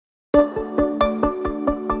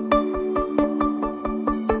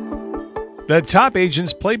The Top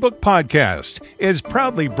Agents Playbook podcast is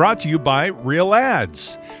proudly brought to you by Real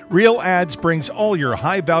Ads. Real Ads brings all your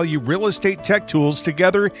high-value real estate tech tools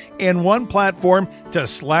together in one platform to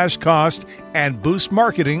slash cost and boost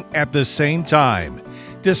marketing at the same time.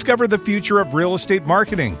 Discover the future of real estate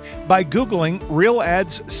marketing by Googling Real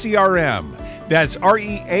Ads CRM. That's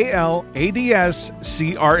REALADS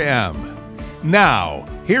CRM. Now,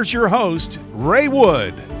 here's your host, Ray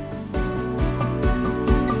Wood.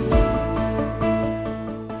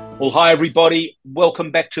 Well, hi, everybody.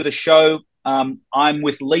 Welcome back to the show. I'm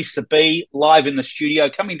with Lisa B, live in the studio,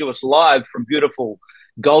 coming to us live from beautiful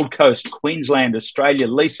Gold Coast, Queensland, Australia.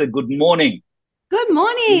 Lisa, good morning. Good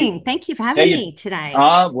morning. Thank you for having me today.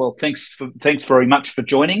 Well, thanks very much for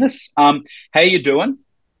joining us. How are you doing?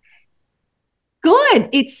 Good.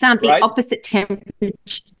 It's the opposite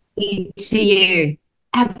temperature to you.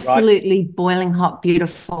 Absolutely boiling hot,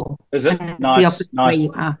 beautiful. Is it? Nice. Where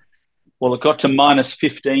you are. Well, it got to minus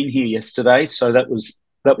 15 here yesterday, so that was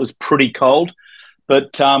pretty cold.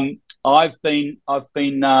 But I've actually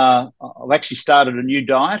started a new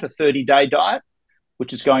diet, a 30-day diet,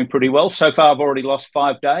 which is going pretty well. So far, I've already lost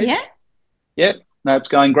 5 days. Yeah. Yeah. No, it's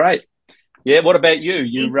going great. Yeah. What about you?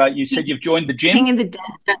 You said you've joined the gym. In the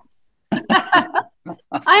dance.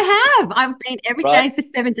 I have. I've been every day for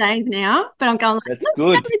 7 days now, but I'm going. That's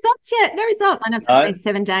good. No results yet. No results. I know it's been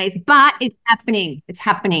 7 days, but it's happening. It's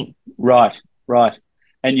happening. Right.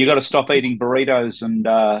 And you got to stop eating burritos and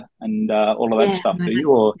all of that stuff, do you?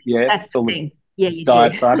 Or that's the thing. Yeah, you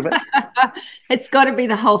diet do. Side of it. It's got to be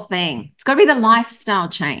the whole thing. It's got to be the lifestyle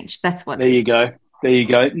change. That's what. There you go.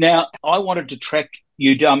 Now, I wanted to track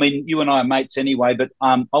you down. I mean, you and I are mates anyway, but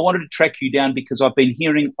I wanted to track you down because I've been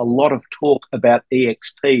hearing a lot of talk about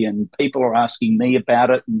EXP, and people are asking me about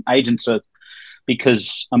it, and agents are.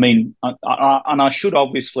 Because I mean, I should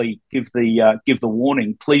obviously give the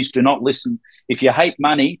warning. Please do not listen. If you hate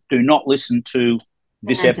money, do not listen to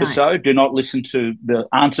this episode. Do not listen to the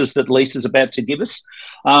answers that Lisa's about to give us.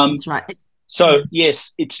 That's right. So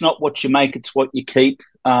yes, it's not what you make; it's what you keep.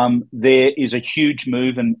 There is a huge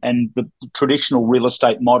move, and the traditional real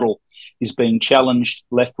estate model is being challenged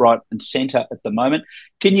left, right, and centre at the moment.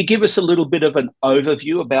 Can you give us a little bit of an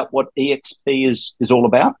overview about what EXP is all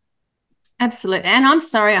about? Absolutely. And I'm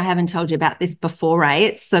sorry I haven't told you about this before, Ray.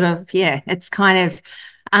 It's sort of, it's kind of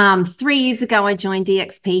 3 years ago I joined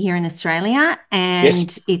EXP here in Australia,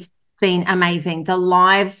 and It's been amazing. The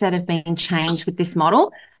lives that have been changed with this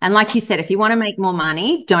model. And like you said, if you want to make more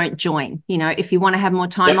money, don't join. If you want to have more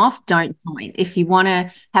time off, don't join. If you want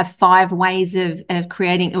to have 5 ways of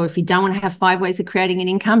creating, or if you don't want to have 5 ways of creating an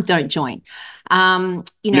income, don't join.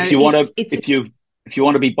 If you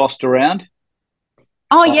want to be bossed around.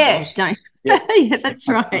 Oh yeah, don't. Yeah, that's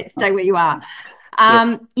right. Stay where you are.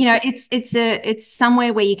 It's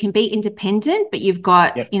somewhere where you can be independent, but you've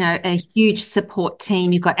got a huge support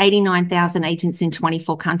team. You've got 89,000 agents in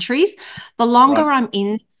 24 countries. The longer I'm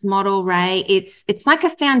in this model, Ray, it's like a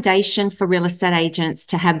foundation for real estate agents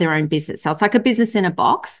to have their own business. So it's like a business in a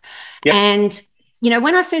box. And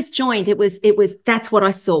when I first joined, it was that's what I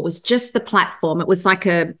saw was just the platform. It was like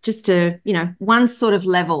just one sort of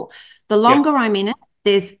level. The longer I'm in it,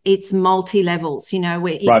 it's multi-levels,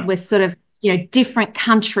 we're sort of, different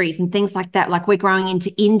countries and things like that. Like we're growing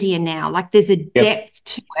into India now. Like there's a depth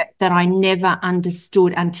to it that I never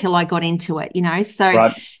understood until I got into it,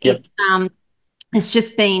 So it's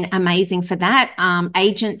just been amazing for that.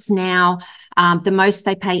 Agents now, the most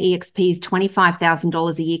they pay EXP is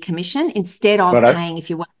 $25,000 a year commission instead of paying, if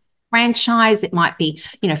you want franchise, it might be,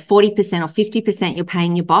 40% or 50% you're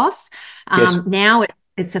paying your boss. Now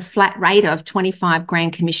it's a flat rate of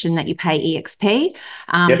 $25,000 commission that you pay EXP.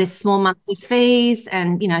 There's small monthly fees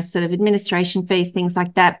and, sort of administration fees, things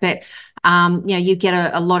like that. But, you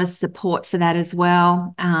get a lot of support for that as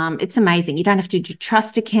well. It's amazing. You don't have to do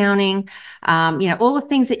trust accounting. All the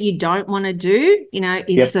things that you don't want to do,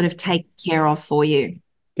 is sort of taken care of for you.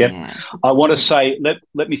 Yeah. I want to say,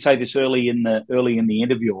 let me say this early in the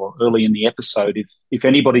interview or early in the episode. If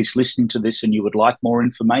anybody's listening to this and you would like more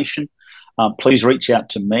information, please reach out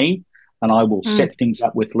to me and I will set things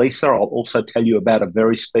up with Lisa. I'll also tell you about a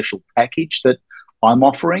very special package that I'm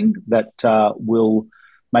offering that will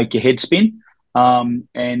make your head spin. Can't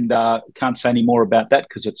say any more about that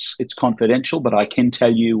because it's confidential, but I can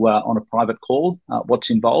tell you on a private call what's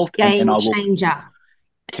involved. Game and I will changer.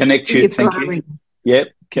 Connect you. Thank you. Yep.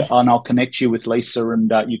 And I'll connect you with Lisa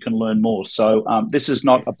and you can learn more. So this is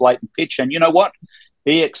not a blatant pitch. And you know what?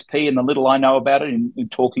 EXP and the little I know about it in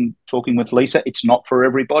talking with Lisa, it's not for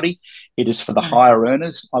everybody. It is for the higher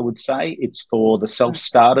earners, I would say. It's for the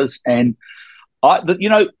self-starters. And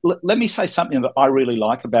Let me say something that I really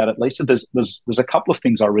like about it, Lisa. There's a couple of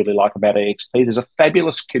things I really like about EXP. There's a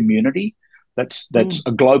fabulous community that's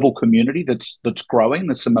a global community that's growing.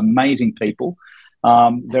 There's some amazing people.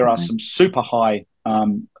 There are some super high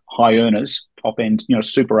earners, top end,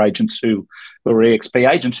 super agents who are EXP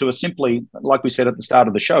agents who are simply, like we said at the start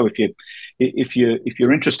of the show, if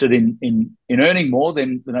you're interested in earning more,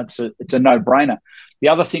 then it's a no-brainer. The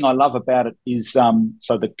other thing I love about it is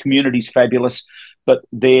so the community's fabulous, but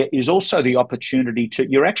there is also the opportunity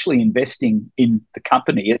you're actually investing in the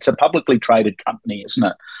company. It's a publicly traded company, isn't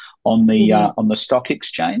it? On the stock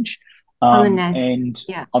exchange. On the NASDAQ,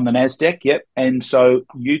 and on the NASDAQ, yep. And so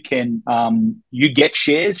you can you get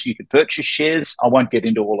shares, you can purchase shares. I won't get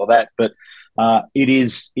into all of that, but it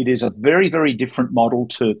is a very, very different model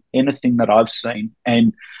to anything that I've seen,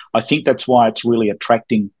 and I think that's why it's really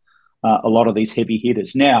attracting a lot of these heavy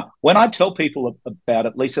hitters. Now, when I tell people about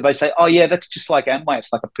it, Lisa, they say, "Oh yeah, that's just like Amway.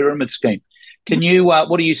 It's like a pyramid scheme." Can you?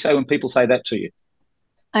 What do you say when people say that to you?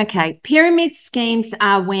 Okay, pyramid schemes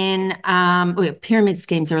are when pyramid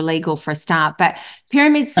schemes are illegal for a start, but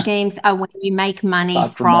pyramid schemes are when you make money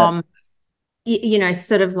from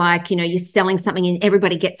sort of like, you're selling something and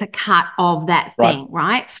everybody gets a cut of that thing,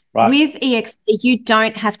 right? With EXP, you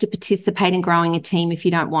don't have to participate in growing a team if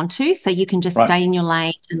you don't want to. So you can just stay in your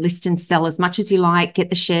lane and list and sell as much as you like, get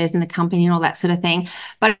the shares in the company and all that sort of thing.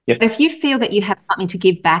 But if you feel that you have something to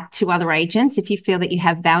give back to other agents, if you feel that you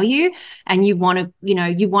have value and you want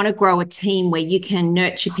to grow a team where you can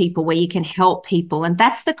nurture people, where you can help people, and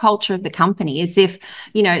that's the culture of the company, is if,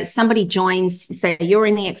 somebody joins, say you're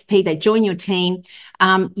in EXP, they join your team,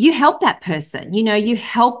 you help that person, you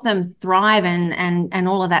help them thrive and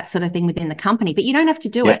all of that sort of thing within the company, but you don't have to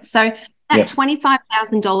do it. So that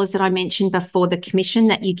 $25,000 that I mentioned before, the commission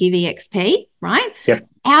that you give EXP, right?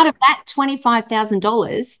 Out of that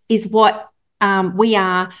 $25,000 is what we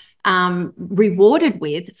are rewarded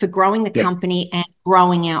with for growing the company and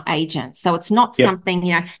growing our agents. So it's not something,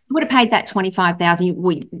 you would have paid that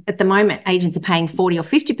 $25,000. At the moment, agents are paying 40 or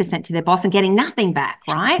 50% to their boss and getting nothing back,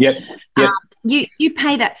 right? You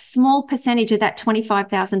pay that small percentage of that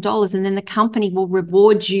 $25,000, and then the company will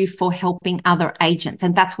reward you for helping other agents.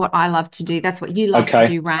 And that's what I love to do. That's what you love to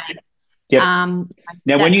do, Ray. Now,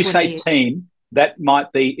 when you say team, that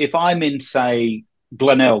might be, if I'm in, say,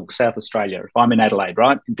 Glenelg, South Australia, if I'm in Adelaide,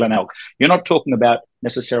 right, in Glenelg, you're not talking about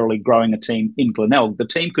necessarily growing a team in Glenelg. The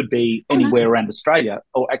team could be anywhere around Australia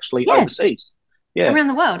or actually overseas. Around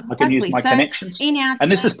the world. I can use my connections.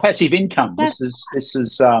 And this is passive income. This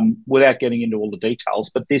is without getting into all the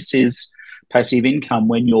details, but this is passive income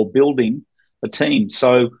when you're building a team.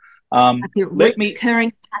 So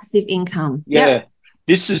recurring passive income.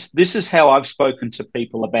 This is how I've spoken to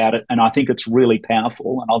people about it, and I think it's really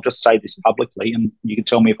powerful. And I'll just say this publicly, and you can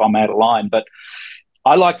tell me if I'm out of line, but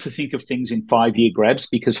I like to think of things in 5-year grabs,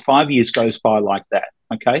 because 5 years goes by like that.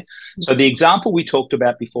 Okay. So the example we talked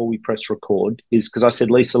about before we press record is, because I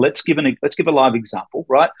said, Lisa, let's give a live example,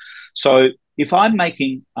 right? So if I'm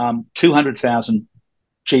making 200,000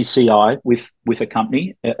 GCI with a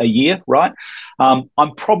company a year, right?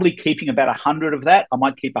 I'm probably keeping about 100 of that. I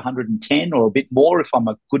might keep 110 or a bit more if I'm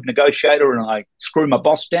a good negotiator and I screw my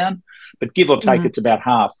boss down, but give or take, it's about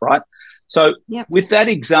half, right? So with that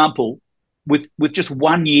example, with just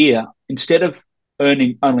 1 year, instead of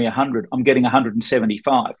earning only 100, I'm getting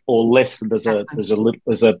 175 or less. There's a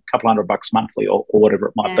couple $100 monthly or whatever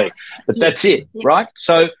it might be, but that's it, right?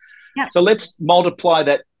 So let's multiply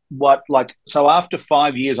that. So after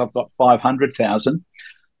 5 years, I've got 500,000.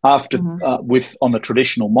 After on the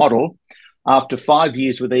traditional model, after 5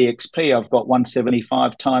 years with EXP, I've got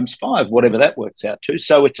 175 times 5, whatever that works out to.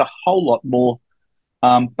 So it's a whole lot more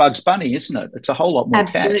Bugs Bunny, isn't it? It's a whole lot more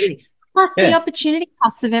cash. Plus the opportunity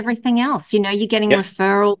costs of everything else. You're getting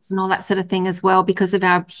referrals and all that sort of thing as well, because of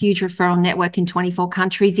our huge referral network in 24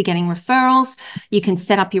 countries. You're getting referrals. You can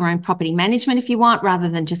set up your own property management if you want, rather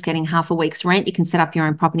than just getting half a week's rent. You can set up your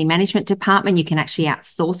own property management department. You can actually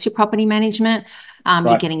outsource your property management.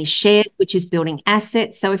 You're getting your shares, which is building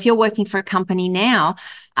assets. So if you're working for a company now,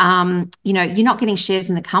 you're not getting shares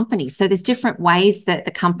in the company. So there's different ways that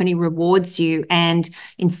the company rewards you and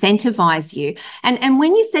incentivize you. And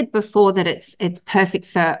when you said before that it's perfect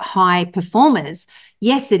for high performers,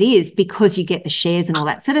 yes, it is, because you get the shares and all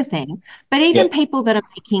that sort of thing. But even people that are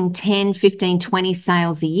making 10, 15, 20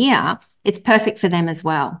 sales a year, it's perfect for them as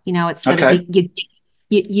well. It's sort of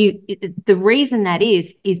the reason that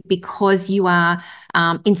is because you are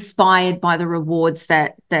inspired by the rewards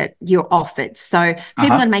that you're offered. So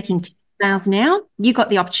people are making sales now, you got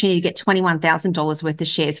the opportunity to get $21,000 worth of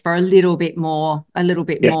shares for a little bit more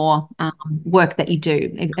work that you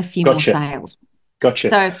do, a few more sales.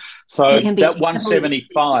 Gotcha. So it can be that heavily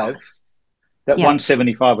 175, incentivized. that Yeah,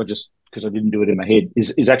 175, I just because I didn't do it in my head,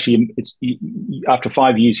 is actually after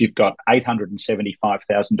 5 years you've got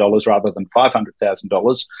 $875,000 rather than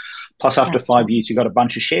 $500,000. Plus, after that's five right. years, you've got a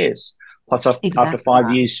bunch of shares. Plus, after Exactly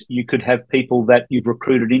 5 years, you could have people that you've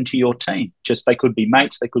recruited into your team. Just they could be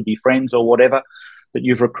mates, they could be friends or whatever that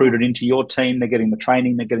you've right. recruited into your team. They're getting the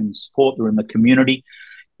training, they're getting the support, they're in the community.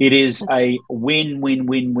 It is That's a win, win,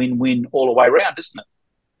 win, win, win all the way around, isn't it?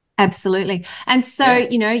 Absolutely. And so,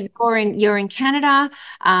 Yeah. you're in Canada.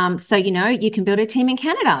 So, you can build a team in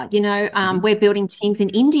Canada. Mm-hmm. We're building teams in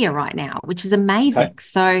India right now, which is Okay. amazing.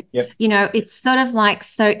 So, Yep. it's sort of like,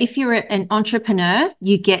 so if you're an entrepreneur,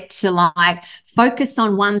 you get to like focus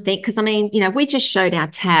on one thing. Because I mean, we just showed our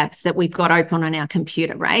tabs that we've got open on our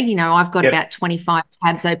computer, right? I've got Yep. about 25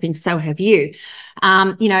 tabs open, so have you.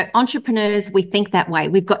 Entrepreneurs, we think that way.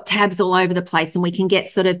 We've got tabs all over the place, and we can get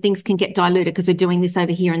things can get diluted because we're doing this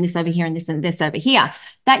over here and this over here and this over here.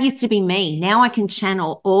 That used to be me. Now I can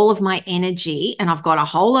channel all of my energy, and I've got a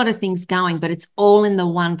whole lot of things going, but it's all in the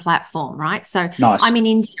one platform, right? So Nice. I'm in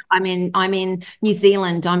India, I'm in New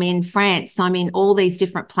Zealand, I'm in France, I'm in all these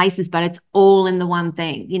different places, but it's all in the one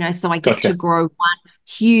thing, so I get to Gotcha. grow one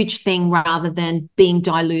huge thing rather than being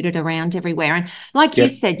diluted around everywhere. And like you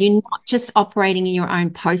Yep. said, you're not just operating in your own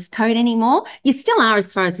postcode anymore. You still are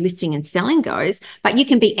as far as listing and selling goes, but you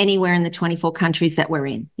can be anywhere in the 24 countries that we're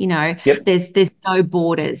in. Yep. There's no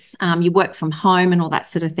borders. You work from home and all that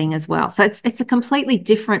sort of thing as well. So it's a completely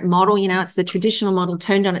different model. It's the traditional model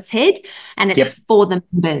turned on its head, and it's Yep. for the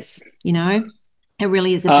members. It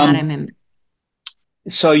really is about our members.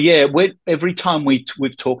 So yeah, every time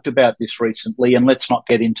we've talked about this recently, and let's not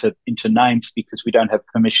get into names because we don't have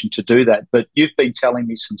permission to do that. But you've been telling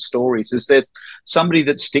me some stories. Is there somebody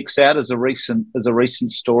that sticks out as a recent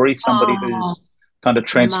story? Somebody Oh, who's kind of my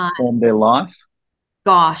transformed their life?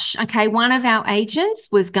 gosh. Okay. One of our agents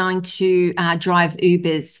was going to drive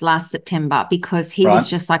Ubers last September because he was Right.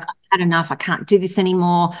 just like, I've had enough. I can't do this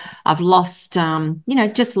anymore. I've lost,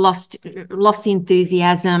 just lost the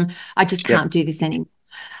enthusiasm. I just Yep. can't do this anymore.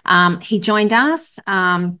 He joined us.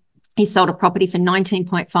 He sold a property for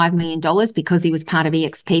 $19.5 million because he was part of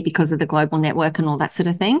EXP because of the global network and all that sort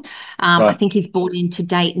of thing. I Right. think he's bought in to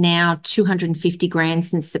date now 250 grand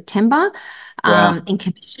since September Wow. in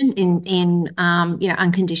commission in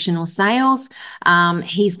unconditional sales.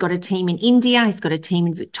 He's got a team in India. He's got a team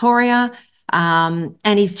in Victoria.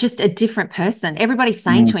 And he's just a different person. Everybody's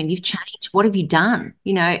saying Mm, to him, "You've changed. What have you done?"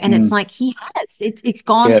 And it's mm, like he has. It's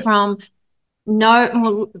gone yep. from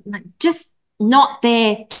no, just not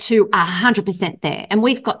there to 100% there. And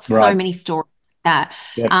we've got so Right. many stories like that.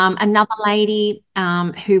 Yep. Another lady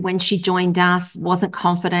who, when she joined us, wasn't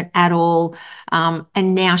confident at all.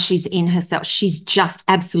 And now she's in herself. She's just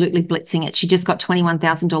absolutely blitzing it. She just got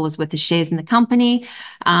 $21,000 worth of shares in the company.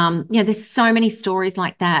 There's so many stories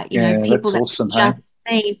like that. Yeah, People that's that awesome. Hey. just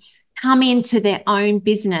seen come into their own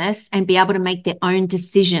business and be able to make their own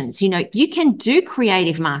decisions. You can do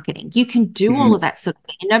creative marketing. You can do all Mm, of that sort of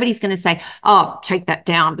thing. And nobody's going to say, oh, take that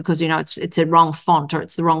down because, it's a wrong font or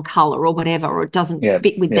it's the wrong color or whatever, or it doesn't yeah.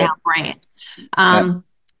 fit with Yeah. our brand.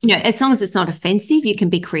 Yeah. As long as it's not offensive, you can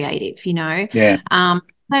be creative. Yeah.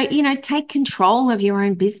 So, take control of your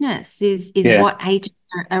own business is Yeah. what agents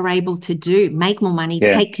are able to do. Make more money,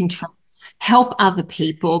 Yeah. take control, help other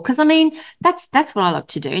people. Because I mean, that's what I love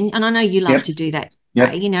to do. And I know you love Yep. to do that.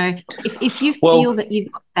 Yep. If you feel Well, that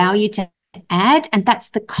you've got value to add, and that's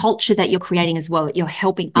the culture that you're creating as well, that you're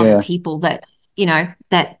helping other yeah. people that,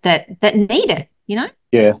 that need it.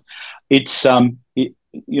 Yeah. It's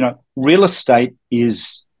real estate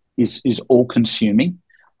is all consuming,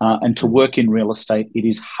 and to work in real estate, it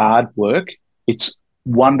is hard work. It's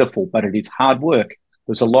wonderful, but it is hard work.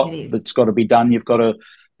 There's a It lot is. that's got to be done. You've got to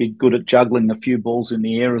be good at juggling a few balls in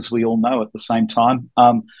the air, as we all know, at the same time.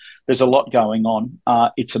 There's a lot going on.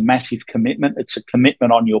 It's a massive commitment. It's a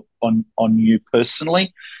commitment on you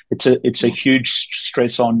personally. It's a huge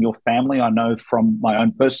stress on your family. I know from my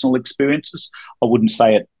own personal experiences. I wouldn't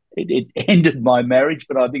say it ended my marriage,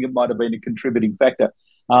 but I think it might have been a contributing factor.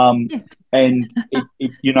 Yeah. And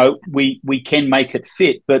we can make it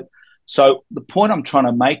fit. But so the point I'm trying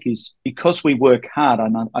to make is because we work hard,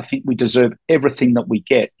 and I think we deserve everything that we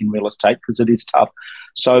get in real estate because it is tough.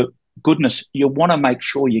 So goodness, you want to make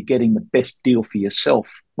sure you're getting the best deal for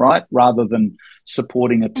yourself, right? Rather than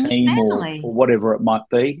supporting a And your team or family. whatever it might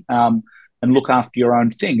be. And look after your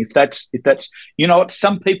own thing. If that's what,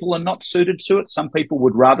 some people are not suited to it. Some people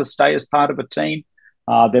would rather stay as part of a team.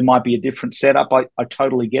 There might be a different setup. I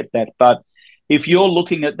totally get that. But if you're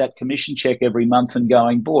looking at that commission check every month and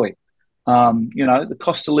going, boy, The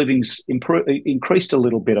cost of living's increased a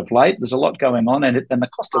little bit of late. There's a lot going on, and the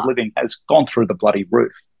cost of living has gone through the bloody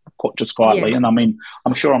roof, just quietly. And I mean,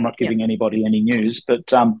 I'm sure I'm not giving anybody any news,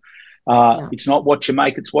 but it's not what you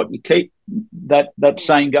make, it's what you keep. That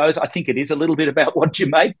saying goes. I think it is a little bit about what you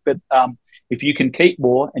make, but if you can keep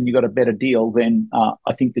more and you got a better deal, then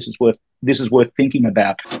I think this is worth thinking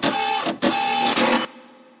about.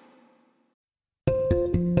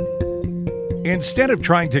 Instead of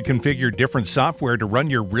trying to configure different software to run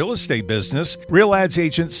your real estate business, Real Ads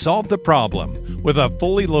agents solve the problem with a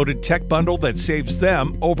fully loaded tech bundle that saves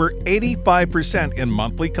them over 85% in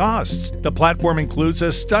monthly costs. The platform includes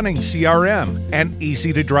a stunning CRM, an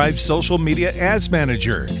easy-to-drive social media ads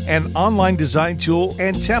manager, an online design tool,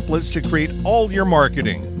 and templates to create all your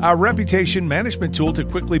marketing, a reputation management tool to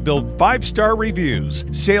quickly build 5-star reviews,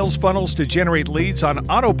 sales funnels to generate leads on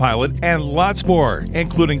autopilot, and lots more,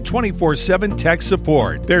 including 24/7 tech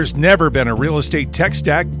support. There's never been a real estate tech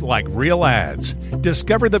stack like Real Ads.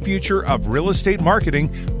 Discover the future of real estate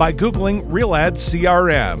marketing by Googling Real Ads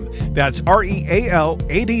CRM. That's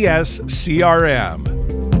REALADS CRM.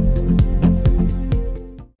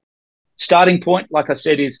 Starting point, like I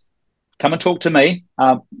said, is come and talk to me.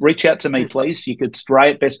 Reach out to me, please. You could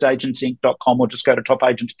Ray at bestagentsinc.com or just go to Top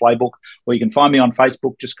Agents Playbook, or you can find me on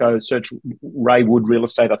Facebook. Just go search Ray Wood Real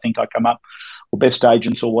Estate. I think I come up, or Best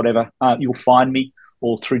Agents or whatever. You'll find me,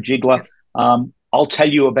 or through Jigglar. I'll tell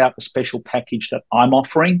you about the special package that I'm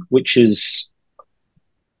offering, which is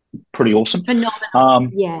pretty awesome.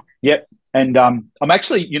 Phenomenal. Yep. And I'm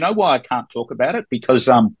actually, you know why I can't talk about it? Because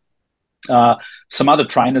some other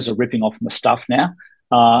trainers are ripping off my stuff now.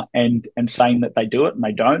 And saying that they do it and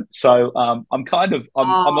they don't. So I'm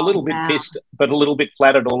a little bit pissed, but a little bit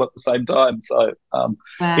flattered all at the same time. So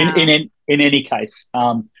in any case,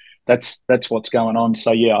 that's what's going on.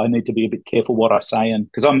 So yeah, I need to be a bit careful what I say,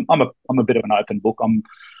 and because I'm a bit of an open book. I'm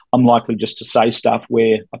likely just to say stuff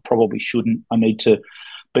where I probably shouldn't. I need to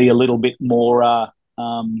be a little bit more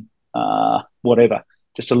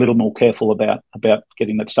just a little more careful about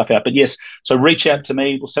getting that stuff out. But yes, so reach out to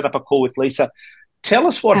me. We'll set up a call with Lisa. Tell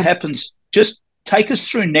us what happens. Just take us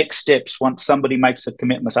through next steps once somebody makes a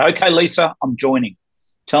commitment. Say, okay, Lisa, I'm joining.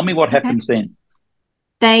 Tell me what happens then.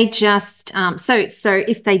 They just so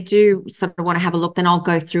if they do sort of want to have a look, then I'll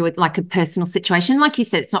go through it like a personal situation. Like you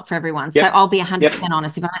said, it's not for everyone. So I'll be 100%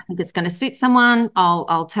 honest. If I don't think it's going to suit someone,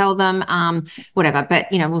 I'll tell them whatever. But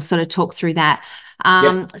we'll sort of talk through that.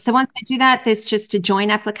 So once they do that, there's just a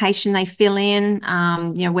join application they fill in,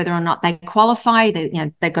 whether or not they qualify.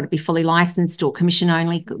 They've got to be fully licensed or commission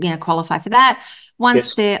only, qualify for that.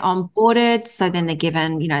 Once they're onboarded, so then they're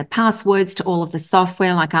given, passwords to all of the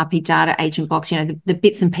software like RP Data, Agent Box, the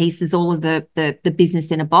bits and pieces, all of the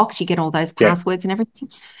business in a box. You get all those passwords and everything.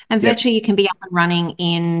 And virtually you can be up and running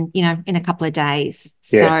in a couple of days.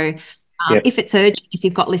 So if it's urgent, if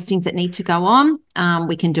you've got listings that need to go on,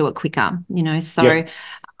 we can do it quicker, but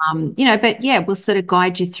we'll sort of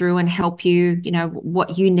guide you through and help you,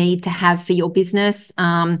 what you need to have for your business,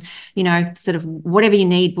 sort of whatever you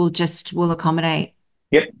need, we'll accommodate.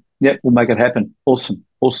 Yep, we'll make it happen. Awesome.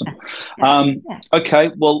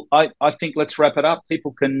 Okay, well, I think let's wrap it up.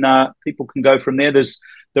 People can go from there.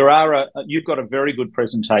 You've got a very good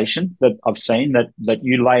presentation that I've seen that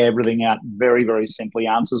you lay everything out very, very simply,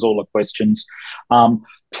 answers all the questions.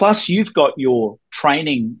 Plus, you've got your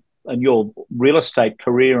training and your real estate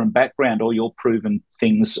career and background, all your proven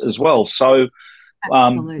things as well. So,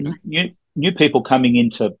 new people coming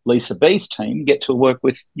into Lisa B's team get to work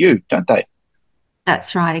with you, don't they?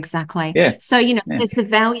 That's right, exactly. Yeah. So, there's the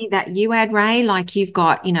value that you add, Ray, like you've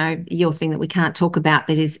got, your thing that we can't talk about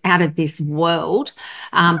that is out of this world,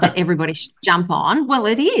 that everybody should jump on. Well,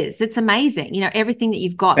 it is. It's amazing. Everything that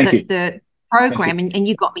you've got, the program, and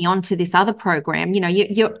you got me onto this other program,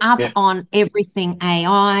 you're up on everything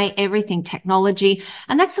AI, everything technology,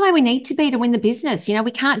 and that's the way we need to be to win the business.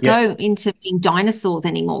 We can't go into being dinosaurs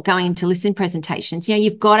anymore, going into listing presentations.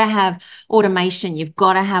 You've got to have automation, you've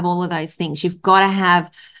got to have all of those things, you've got to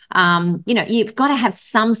have you've got to have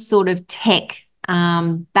some sort of tech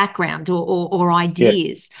background or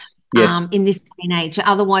ideas. In this day and age.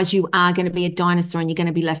 Otherwise, you are going to be a dinosaur and you're going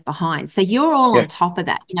to be left behind. So you're all on top of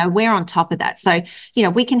that. We're on top of that. So,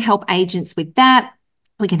 we can help agents with that.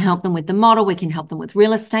 We can help them with the model. We can help them with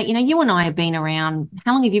real estate. You and I have been around.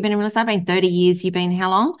 How long have you been in real estate? I've been 30 years. You've been how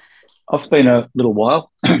long? I've been a little while.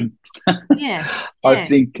 I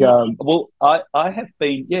think, I have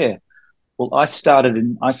been, Well, I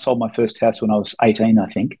sold my first house when I was 18, I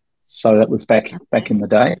think. So that was back in the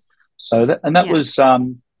day. So that was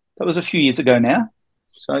a few years ago now.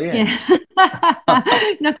 So, Not going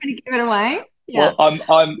to give it away. Yeah. Well,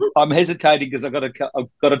 I'm hesitating because I've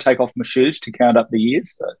got to take off my shoes to count up the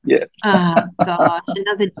years. So yeah. Oh gosh,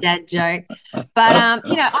 another dad joke. But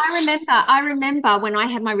I remember when I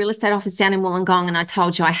had my real estate office down in Wollongong, and I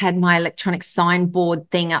told you I had my electronic signboard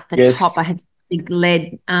thing up the Yes. top. I had big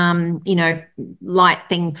LED light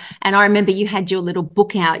thing, and I remember you had your little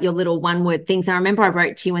book out, your little one-word things, and I remember I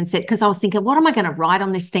wrote to you and said, because I was thinking, what am I going to write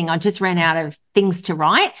on this thing? I just ran out of things to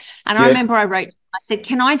write, and I remember I said,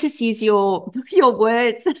 can I just use your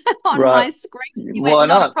words on my screen? You Why went,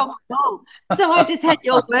 not not? a problem at all. So I just had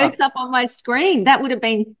your words up on my screen. That would have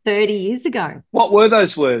been 30 years ago. What were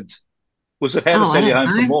those words? Was it how to sell your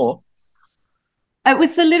home for more? It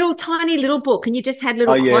was the little tiny little book, and you just had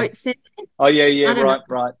little quotes in it. Oh yeah,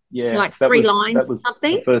 right. Yeah. Like three lines or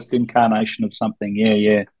something. The first incarnation of something.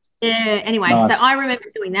 Yeah. Yeah, anyway, nice. So I remember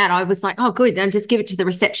doing that. I was like, oh, good. And just give it to the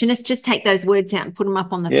receptionist. Just take those words out and put them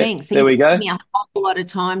up on the thing. So there we go. Spent me a whole lot of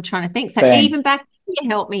time trying to think. So even back then, you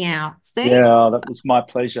helped me out. See? Yeah, that was my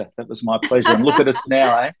pleasure. And look at us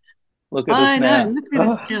now, eh? Look at us now. Look at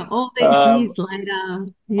us now. All these years later.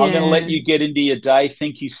 Yeah. I'm going to let you get into your day.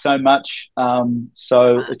 Thank you so much.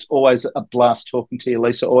 It's always a blast talking to you,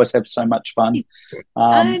 Lisa. Always have so much fun.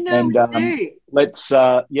 I know. Let's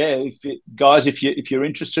if you're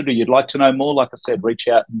interested or you'd like to know more, like I said, reach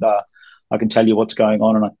out and I can tell you what's going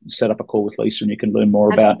on, and I can set up a call with Lisa and you can learn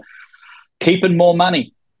more about keeping more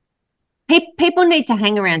money. People need to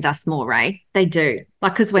hang around us more, Ray. They do,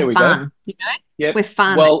 because we're fun. You know, we're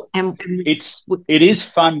fun. Well, it is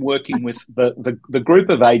fun working with the group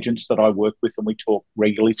of agents that I work with, and we talk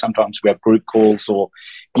regularly. Sometimes we have group calls or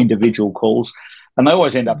individual calls, and they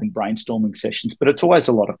always end up in brainstorming sessions. But it's always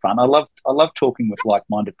a lot of fun. I love talking with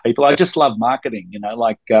like-minded people. I just love marketing. You know, I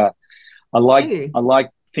like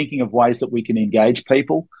thinking of ways that we can engage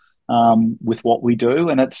people with what we do,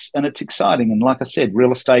 and it's exciting. And like I said,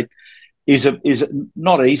 real estate is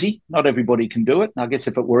not easy. Not everybody can do it. I guess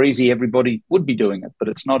if it were easy, everybody would be doing it, but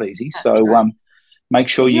it's not easy. That's right. Make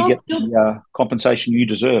sure you get the compensation you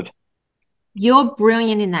deserve. You're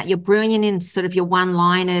brilliant in that. You're brilliant in sort of your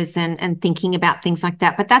one-liners and thinking about things like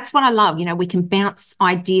that. But that's what I love. You know, we can bounce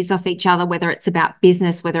ideas off each other, whether it's about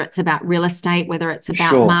business, whether it's about real estate, whether it's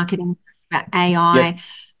about marketing, about AI. Yep.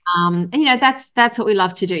 And that's what we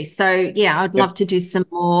love to do. So yeah, I'd love to do some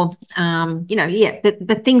more.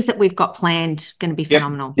 The things that we've got planned going to be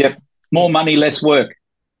phenomenal. Yep. More money, less work.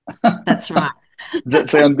 That's right. Does that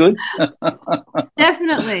sound good?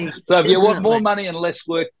 Definitely. So if you want more money and less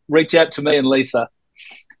work, reach out to me and Lisa.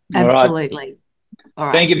 Absolutely. All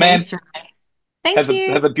right. Thank you, man. Thank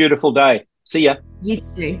you. Have a beautiful day. See ya. You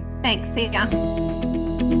too. Thanks. See ya.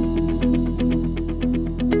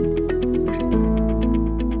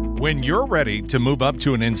 When you're ready to move up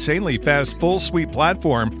to an insanely fast full suite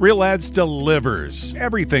platform, Real Ads delivers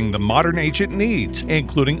everything the modern agent needs,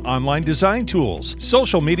 including online design tools,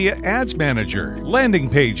 social media ads manager,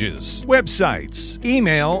 landing pages, websites,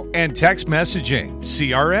 email and text messaging,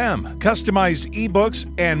 CRM, customized ebooks,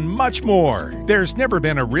 and much more. There's never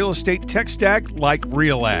been a real estate tech stack like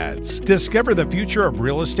Real Ads. Discover the future of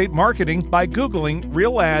real estate marketing by Googling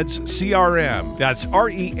Real Ads CRM. That's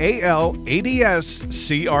REALADS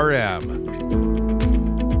CRM.